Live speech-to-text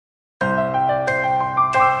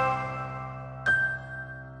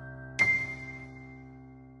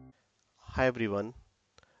Hi everyone,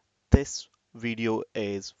 this video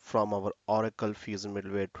is from our Oracle Fusion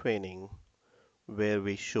Middleware training where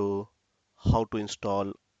we show how to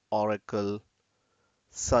install Oracle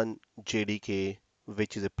Sun JDK,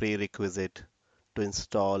 which is a prerequisite to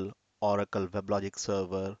install Oracle WebLogic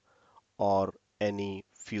Server or any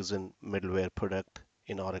Fusion middleware product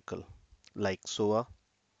in Oracle like SOA,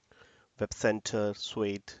 WebCenter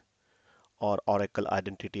Suite, or Oracle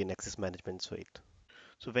Identity and Access Management Suite.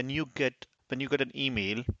 So when you get an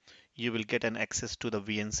email, you will get an access to the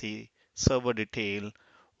VNC server detail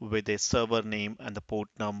with a server name and the port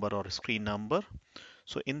number or a screen number.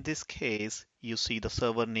 So in this case, you see the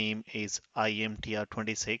server name is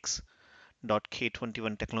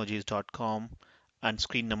imtr26.k21technologies.com and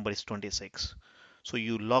screen number is 26. So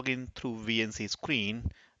you log in through VNC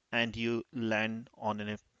screen and you land on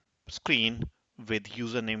a screen with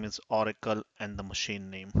username is Oracle and the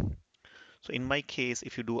machine name. So in my case,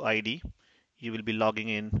 if you do ID, you will be logging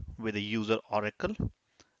in with a user Oracle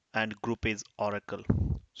and group is Oracle.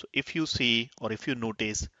 So if you see or if you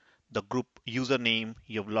notice the group username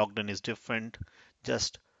you've logged in is different,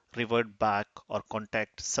 just revert back or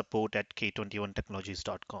contact support at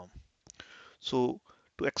k21technologies.com. So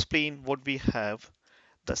to explain what we have,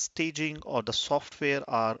 the staging or the software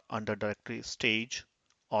are under directory stage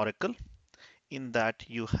Oracle. In that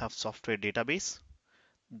you have software database,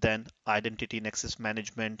 then identity and access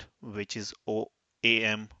management, which is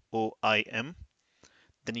OAM, OIM.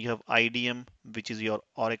 Then you have IDM, which is your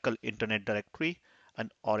Oracle Internet Directory and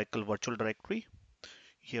Oracle Virtual Directory.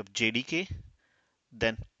 You have JDK,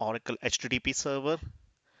 then Oracle HTTP Server,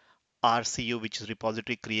 RCU, which is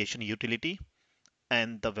Repository Creation Utility,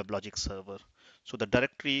 and the WebLogic Server. So the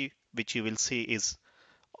directory which you will see is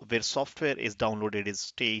where software is downloaded is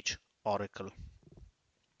stage Oracle.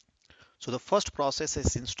 So the first process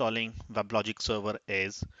is installing WebLogic Server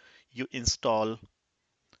is you install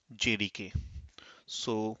JDK.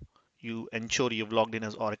 So you ensure you've logged in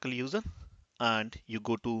as Oracle user and you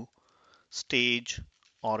go to Stage,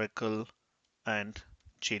 Oracle and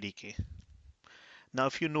JDK. Now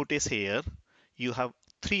if you notice here, you have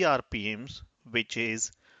three RPMs, which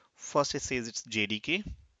is first it says it's JDK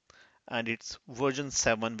and it's version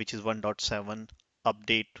 7, which is 1.7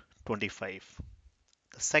 update 25.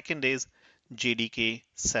 The second is JDK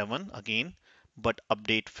 7 again, but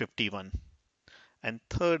update 51. And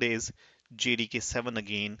third is JDK 7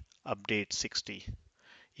 again, update 60.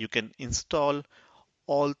 You can install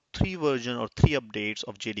all three versions or three updates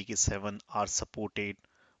of JDK 7 are supported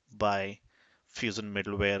by Fusion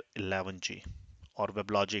Middleware 11G or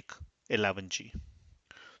WebLogic 11G.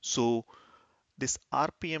 So this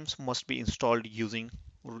RPMs must be installed using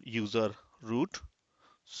user root.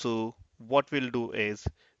 So what we'll do is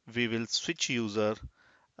we will switch user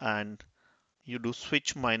and you do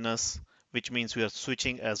switch minus, which means we are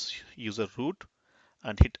switching as user root,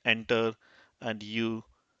 and hit enter and you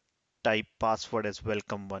type password as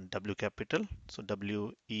welcome1 W capital, so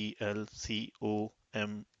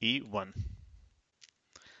WELCOME1,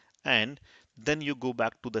 and then you go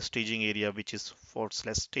back to the staging area, which is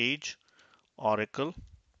 /stage Oracle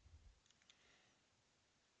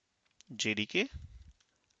JDK,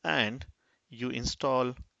 and you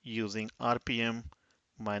install using RPM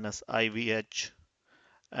minus IVH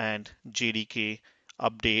and JDK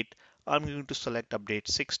update. I'm going to select update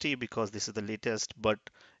 60 because this is the latest, but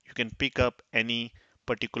you can pick up any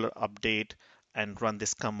particular update and run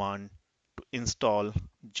this command to install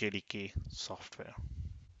JDK software.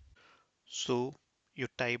 So you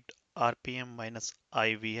typed RPM minus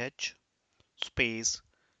IVH space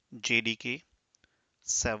JDK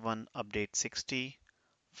 7 update 60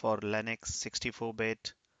 for Linux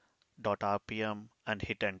 64-bit .rpm and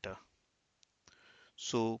hit enter.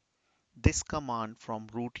 So this command from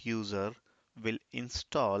root user will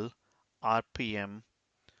install RPM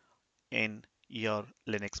in your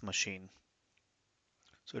Linux machine.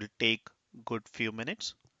 So it'll take good few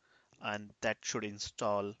minutes and that should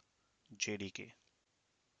install JDK.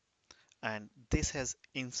 And this has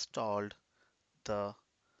installed the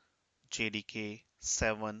JDK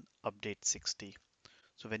 7 update 60.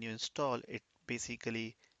 So when you install it,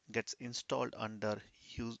 basically gets installed under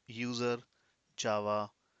user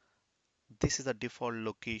Java. This is the default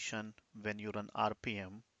location when you run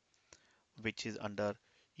RPM, which is under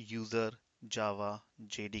user Java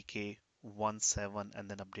JDK 17 and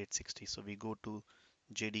then update 60. So we go to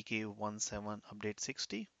JDK 17 update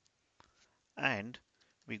 60 and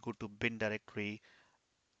we go to bin directory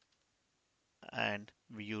and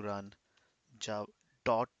we run java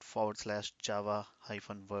 ./java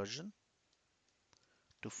 -version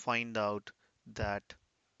to find out that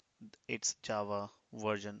it's Java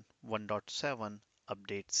version 1.7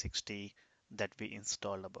 update 60 that we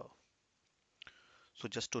installed above. So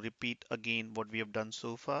just to repeat again what we have done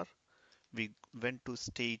so far, we went to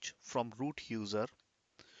stage from root user,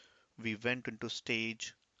 we went into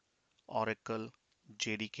stage Oracle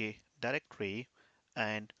JDK directory,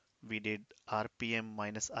 and we did rpm-i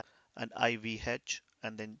and ivh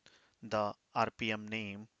and then the rpm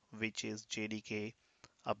name, which is JDK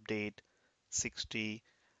update 60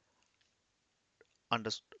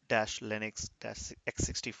 dash linux dash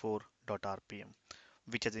x64.rpm,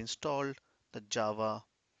 which has installed the Java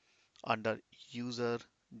under user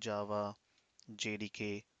Java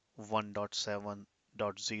JDK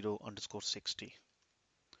 1.7.0 underscore 60.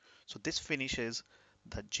 So this finishes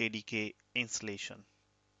the JDK installation.